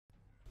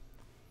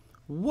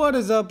What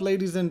is up,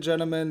 ladies and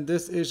gentlemen?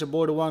 This is your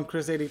boy the one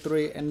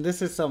Chris83, and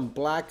this is some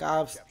Black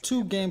Ops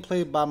 2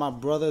 gameplay by my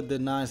brother the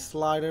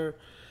Slyder.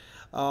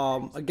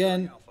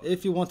 Again,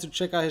 if you want to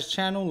check out his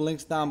channel,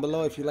 links down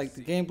below. If you like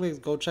the gameplays,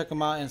 go check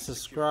him out and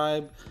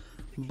subscribe.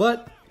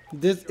 But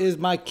this is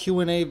my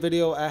Q&A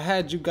video. I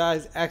had you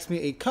guys ask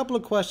me a couple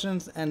of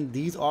questions, and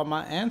these are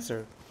my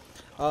answer.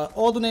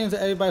 All the names of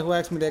everybody who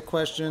asked me their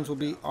questions will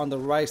be on the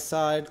right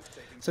side,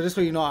 so this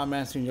way you know I'm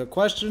answering your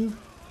question.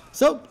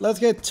 So let's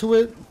get to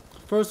it.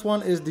 First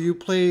one is, do you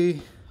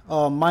play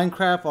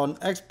Minecraft on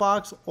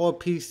Xbox or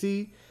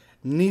PC?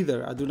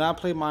 Neither. I do not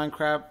play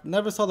Minecraft.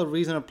 Never saw the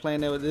reason of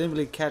playing it. It didn't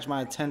really catch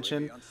my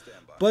attention.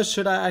 But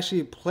should I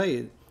actually play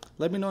it?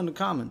 Let me know in the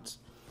comments.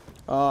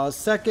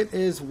 Second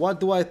is, what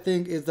do I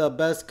think is the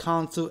best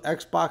console,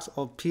 Xbox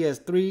or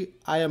PS3?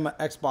 I am an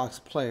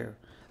Xbox player.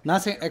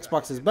 Not saying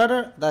Xbox is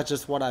better. That's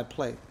just what I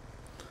play.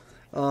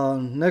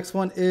 Next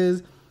one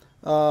is,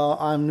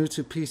 I'm new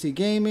to PC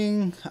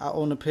gaming. I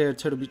own a pair of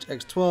Turtle Beach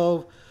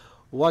X12.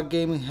 What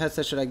gaming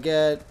headset should I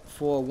get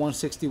for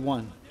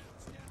 161?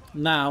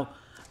 Now,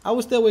 I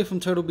would stay away from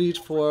Turtle Beach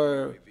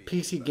for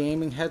PC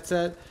gaming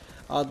headset.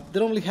 They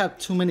don't really have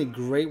too many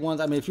great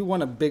ones. I mean, if you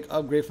want a big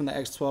upgrade from the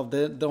X12,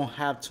 they don't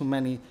have too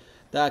many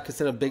that I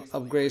consider big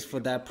upgrades for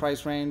that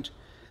price range.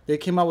 They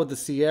came out with the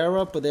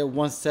Sierra, but they're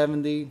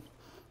 170,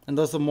 and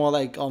those are more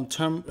like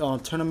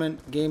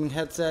tournament gaming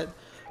headset.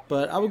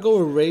 But I would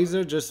go with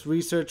Razer. Just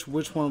research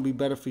which one would be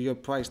better for your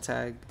price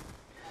tag.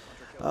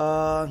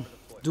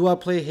 Do I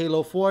play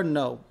Halo 4?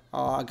 No.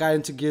 I got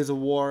into Gears of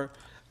War.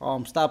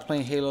 Stopped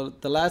playing Halo.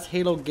 The last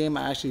Halo game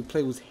I actually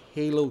played was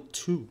Halo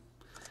 2.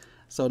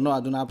 So no,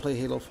 I do not play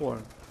Halo 4.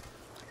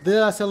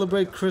 Did I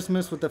celebrate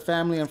Christmas with the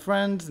family and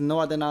friends? No,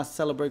 I did not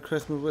celebrate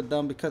Christmas with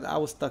them because I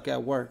was stuck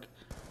at work.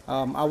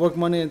 I work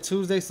Monday and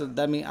Tuesday, so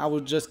that means I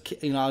was just,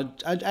 I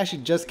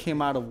actually just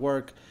came out of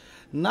work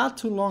not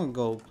too long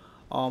ago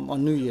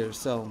on New Year's.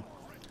 So,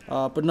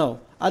 but no,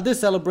 I did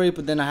celebrate,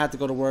 but then I had to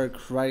go to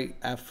work right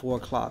at 4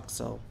 o'clock.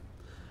 So.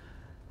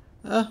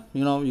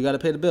 You gotta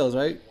pay the bills,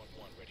 right?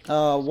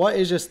 What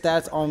is your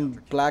stats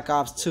on Black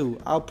Ops 2?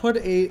 I'll put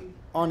it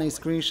on a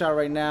screenshot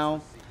right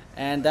now,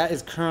 and that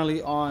is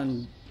currently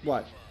on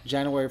what,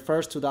 January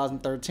 1st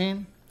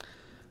 2013.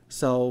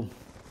 So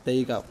there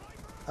you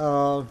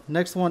go.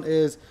 Next one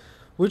is,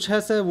 which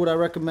headset would I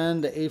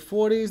recommend, the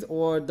A40s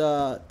or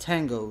the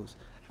Tangos?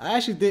 I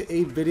actually did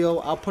a video.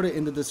 I'll put it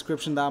in the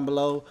description down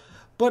below,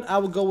 but I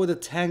would go with the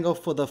Tango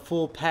for the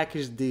full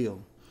package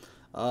deal.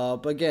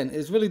 But again,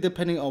 it's really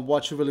depending on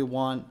what you really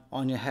want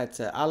on your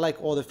headset. I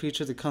like all the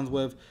features it comes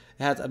with.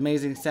 It has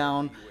amazing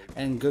sound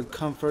and good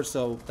comfort,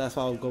 so that's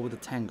why I'll go with the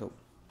Tango.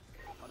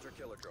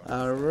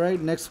 Alright,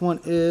 next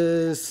one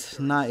is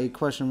not a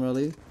question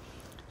really.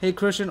 Hey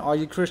Christian, are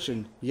you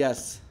Christian?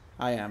 Yes,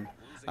 I am.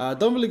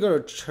 Don't really go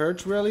to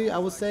church really, I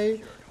would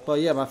say. But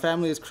yeah, my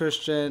family is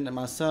Christian, and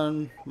my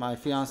son, my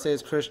fiance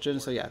is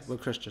Christian, so yeah, we're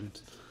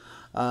Christians.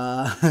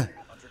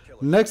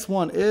 Next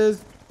one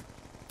is,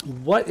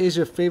 what is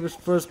your favorite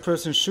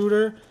first-person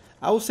shooter?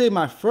 I would say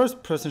my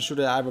first-person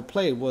shooter I ever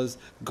played was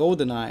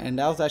GoldenEye, and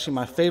that was actually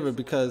my favorite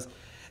because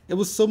it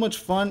was so much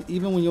fun,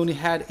 even when you only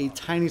had a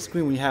tiny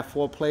screen when you had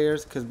 4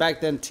 players. Because back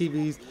then,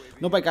 TVs,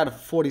 nobody got a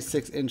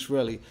 46-inch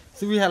really.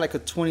 So we had like a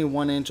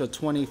 21-inch or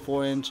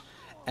 24-inch,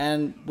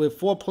 and with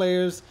 4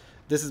 players,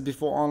 this is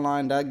before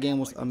online, that game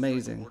was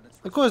amazing.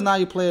 Of course, now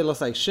you play it,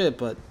 looks like shit,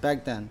 but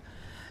back then.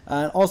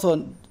 And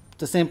also,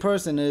 the same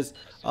person is,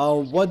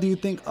 what do you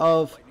think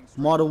of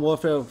Modern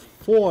Warfare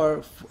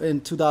 4 in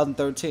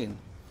 2013?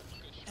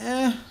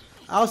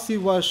 I'll see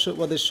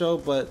what they show,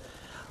 but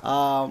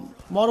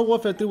Modern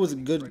Warfare 3 was a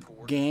good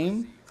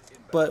game,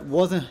 but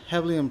wasn't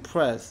heavily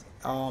impressed.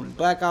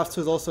 Black Ops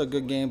 2 is also a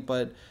good game,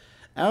 but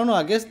I don't know,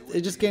 I guess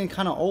it's just getting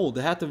kind of old.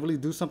 They have to really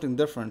do something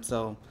different,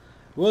 so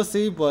we'll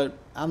see, but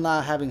I'm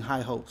not having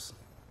high hopes.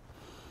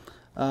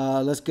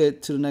 Let's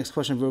get to the next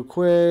question real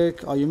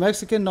quick. Are you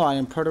Mexican? No, I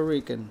am Puerto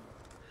Rican.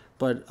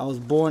 But I was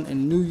born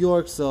in New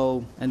York,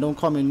 so, and don't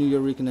call me a New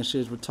Yorican, that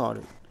shit is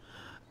retarded.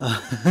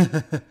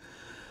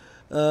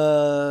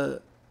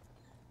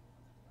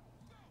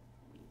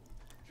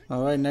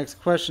 Alright, next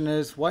question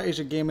is, what is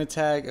your gamer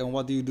tag and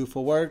what do you do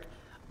for work?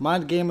 My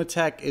gamer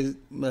tag is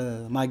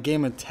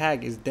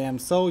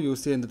DamnedxSoul. You'll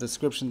see it in the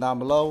description down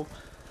below.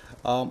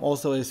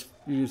 Also, if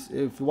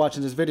you're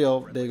watching this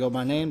video, there you go,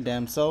 my name,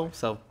 DamnedxSoul.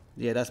 So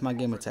yeah, that's my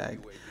gamer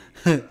tag.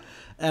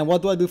 And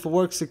what do I do for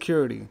work?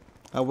 Security.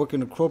 I work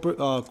in a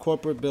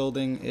corporate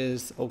building.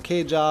 Is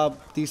okay job,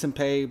 decent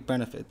pay,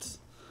 benefits.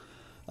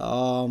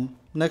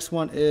 Next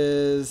one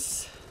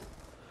is,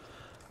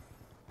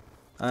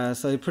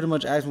 so he pretty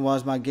much asked me what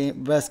was my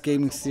best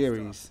gaming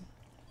series.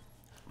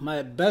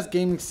 My best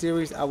gaming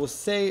series, I would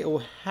say it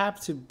will have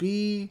to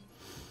be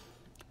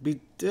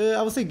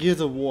I would say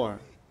Gears of War,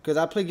 because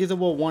I played Gears of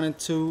War 1 and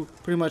 2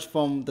 pretty much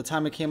from the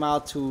time it came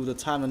out to the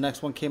time the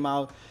next one came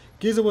out.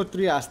 Gears of War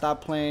 3 I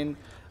stopped playing.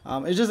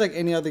 It's just like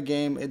any other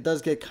game. It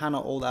does get kind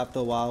of old after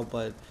a while,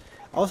 but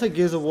I'll say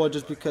Gears of War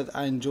just because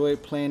I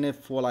enjoyed playing it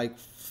for like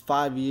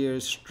 5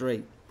 years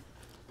straight.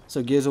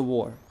 So Gears of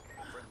War.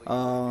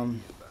 Alright,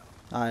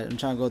 I'm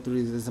trying to go through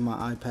these. This is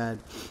my iPad.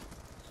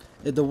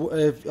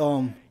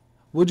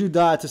 Would you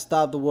die to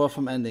stop the world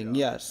from ending?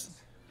 Yes.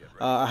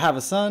 I have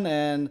a son,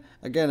 and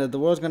again, if the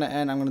world's gonna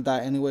end, I'm gonna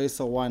die anyway,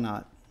 so why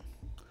not?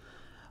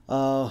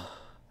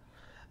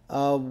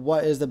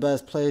 What is the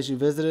best place you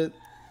visited?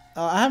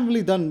 I haven't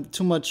really done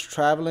too much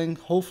traveling.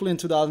 Hopefully in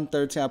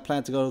 2013 I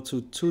plan to go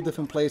to 2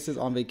 different places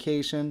on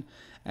vacation,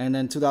 and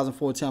then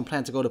 2014 I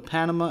plan to go to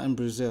Panama and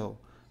Brazil,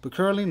 but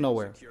currently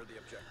nowhere.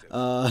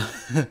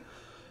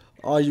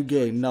 Are you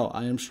gay? No,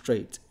 I am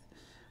straight.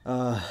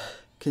 Can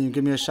you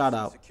give me a shout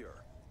out?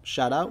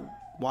 Shout out?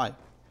 Why?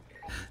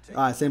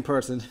 Alright, same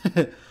person.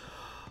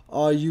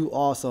 Are you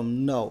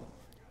awesome? No,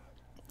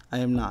 I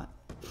am not.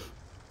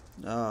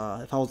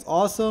 If I was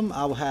awesome,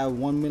 I would have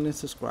 1 million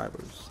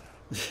subscribers.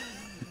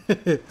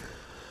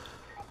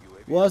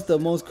 What's the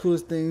most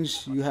coolest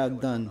things you have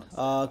done?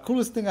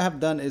 Coolest thing I have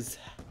done is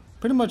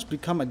pretty much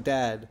become a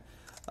dad.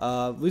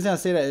 Reason I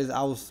say that is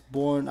I was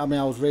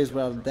raised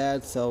without a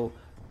dad, so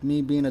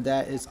me being a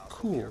dad is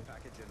cool.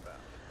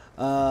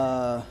 What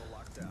are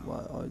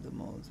the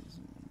most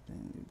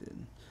thing you did?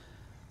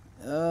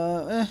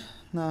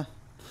 Nah.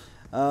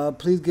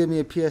 Please give me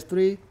a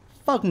PS3.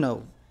 Fuck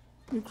no.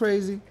 You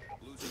crazy?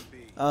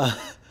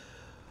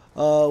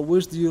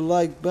 Which do you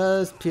like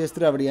best?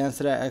 PS3, I already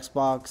answered that.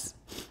 Xbox.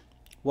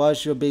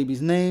 What's your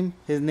baby's name?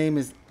 His name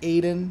is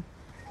Aiden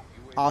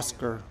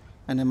Oscar,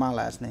 and then my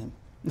last name.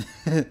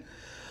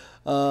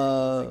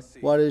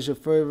 What is your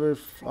favorite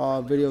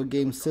video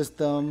game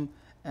system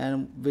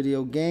and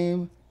video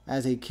game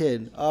as a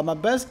kid? My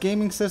best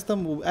gaming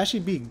system will actually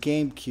be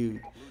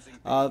GameCube.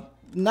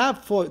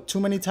 Not for too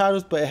many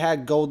titles, but it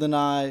had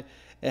GoldenEye,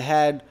 it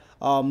had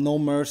No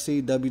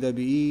Mercy,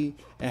 WWE,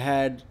 it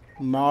had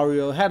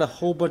Mario, it had a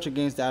whole bunch of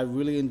games that I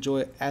really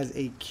enjoyed as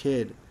a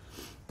kid.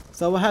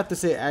 So I would have to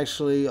say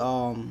actually,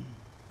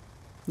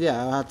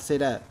 yeah, I have to say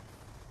that.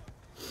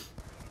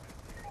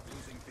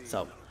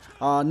 So,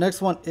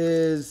 next one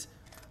is,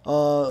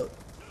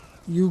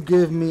 you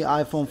give me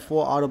iPhone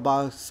 4 out of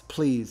box,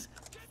 please.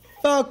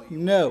 Fuck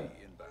no.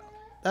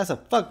 That's a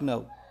fuck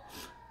no.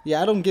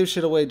 Yeah, I don't give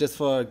shit away just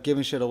for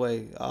giving shit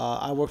away.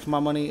 I work for my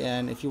money,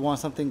 and if you want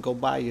something, go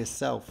buy it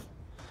yourself.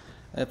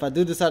 If I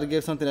do decide to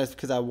give something, that's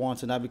because I want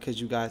to, not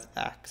because you guys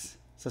ask.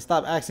 So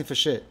stop asking for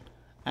shit.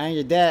 I ain't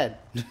your dad.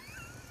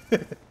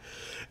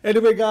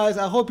 Anyway, guys,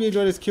 I hope you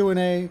enjoyed this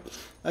Q&A.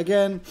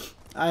 Again,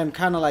 I am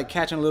kind of like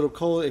catching a little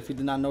cold. If you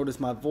did not notice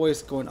my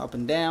voice going up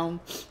and down,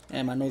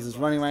 and my nose is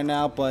running right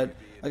now. But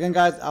again,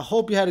 guys, I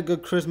hope you had a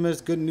good Christmas,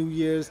 good New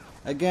Year's.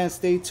 Again,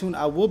 stay tuned.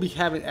 I will be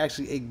having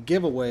actually a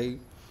giveaway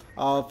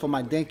for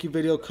my thank you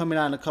video coming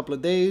out in a couple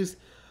of days.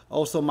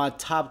 Also, my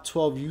top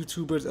 12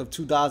 YouTubers of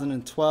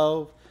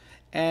 2012.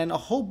 And a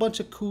whole bunch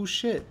of cool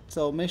shit.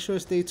 So make sure to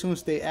stay tuned,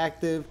 stay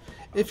active.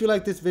 If you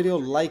like this video,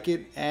 like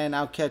it, and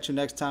I'll catch you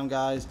next time,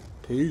 guys.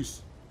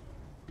 Peace.